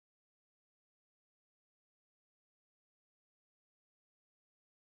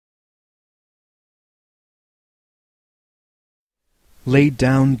Lay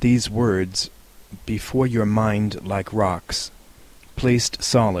down these words before your mind like rocks, placed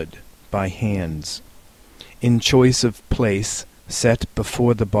solid by hands, in choice of place set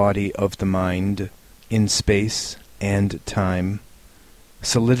before the body of the mind, in space and time,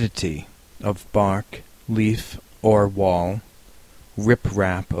 solidity of bark, leaf, or wall,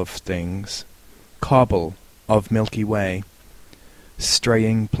 rip-rap of things, cobble of Milky Way,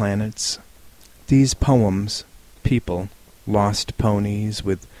 straying planets. These poems, people, lost ponies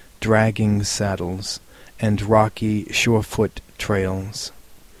with dragging saddles and rocky surefoot trails.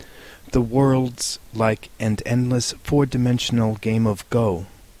 The world's like an endless four-dimensional game of Go.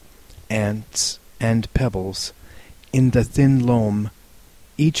 Ants and pebbles in the thin loam,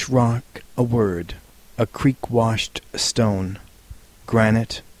 each rock a word, a creek-washed stone,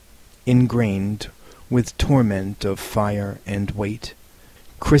 granite, ingrained with torment of fire and weight,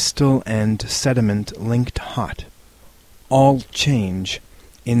 crystal and sediment linked hot, all change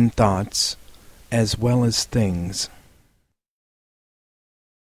in thoughts as well as things.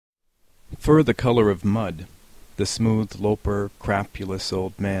 Fur the color of mud, the smooth loper, crapulous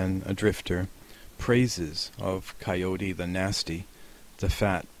old man, a drifter, praises of Coyote the nasty, the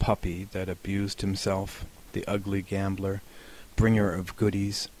fat puppy that abused himself, the ugly gambler, bringer of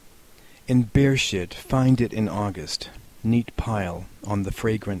goodies. In bear shit find it in August, neat pile on the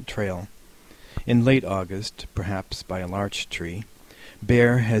fragrant trail. In late August, perhaps by a larch tree,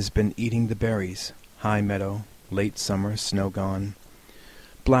 bear has been eating the berries, high meadow, late summer, snow gone.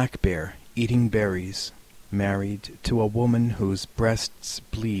 Black bear eating berries, married to a woman whose breasts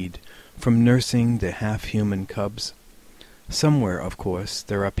bleed from nursing the half-human cubs. Somewhere, of course,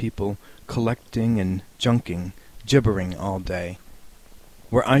 there are people collecting and junking, gibbering all day.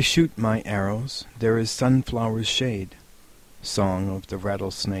 Where I shoot my arrows, there is sunflower's shade. Song of the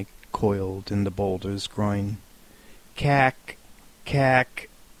rattlesnake coiled in the boulder's groin. Cack, cack,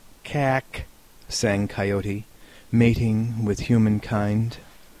 cack, sang Coyote, mating with humankind.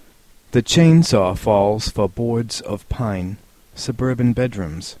 The chainsaw falls for boards of pine. Suburban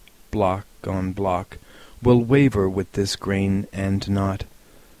bedrooms, block on block, will waver with this grain and knot.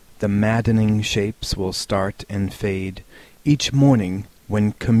 The maddening shapes will start and fade each morning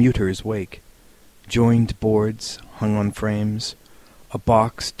when commuters wake. Joined boards hung on frames, a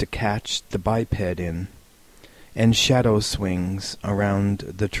box to catch the biped in, and shadow swings around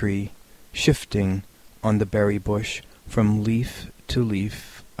the tree, shifting on the berry bush from leaf to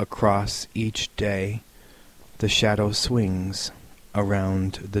leaf across each day. The shadow swings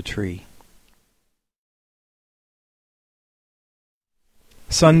around the tree.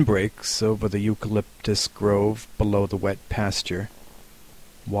 Sun breaks over the eucalyptus grove below the wet pasture.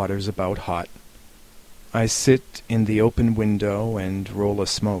 Water's about hot. I sit in the open window and roll a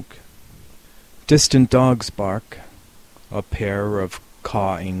smoke. Distant dogs bark, a pair of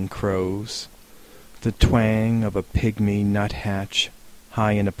cawing crows, the twang of a pygmy nuthatch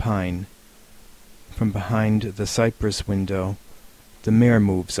high in a pine. From behind the cypress window, the mare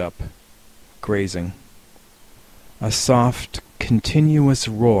moves up, grazing. A soft, continuous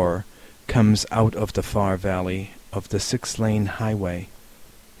roar comes out of the far valley of the 6-lane highway.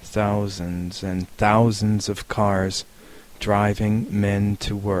 Thousands and thousands of cars driving men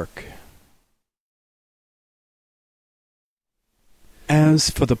to work. As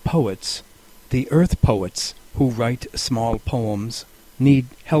for the poets, the earth poets who write small poems need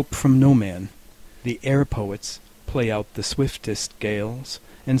help from no man. The air poets play out the swiftest gales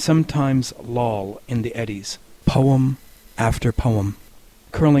and sometimes loll in the eddies, poem after poem,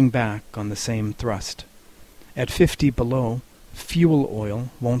 curling back on the same thrust. At 50 below, fuel oil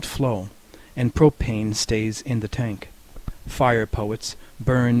won't flow, and propane stays in the tank. Fire poets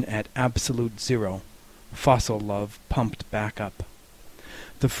burn at absolute zero, fossil love pumped back up.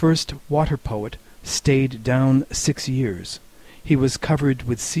 The first water poet stayed down 6 years. He was covered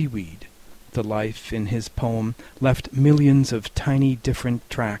with seaweed. The life in his poem left millions of tiny different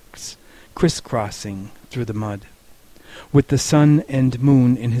tracks, crisscrossing through the mud. With the sun and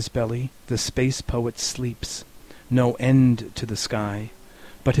moon in his belly, the space poet sleeps. No end to the sky,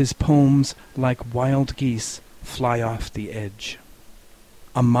 but his poems, like wild geese, fly off the edge.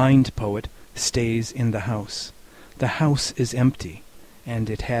 A mind poet stays in the house. The house is empty, and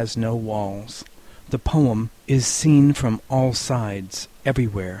it has no walls. The poem is seen from all sides,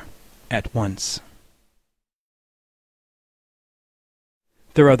 everywhere, at once.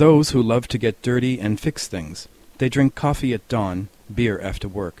 There are those who love to get dirty and fix things. They drink coffee at dawn, beer after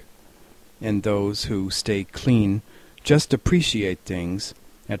work. And those who stay clean just appreciate things.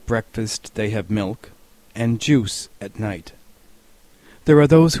 At breakfast they have milk, and juice at night. There are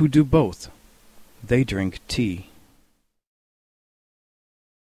those who do both. They drink tea.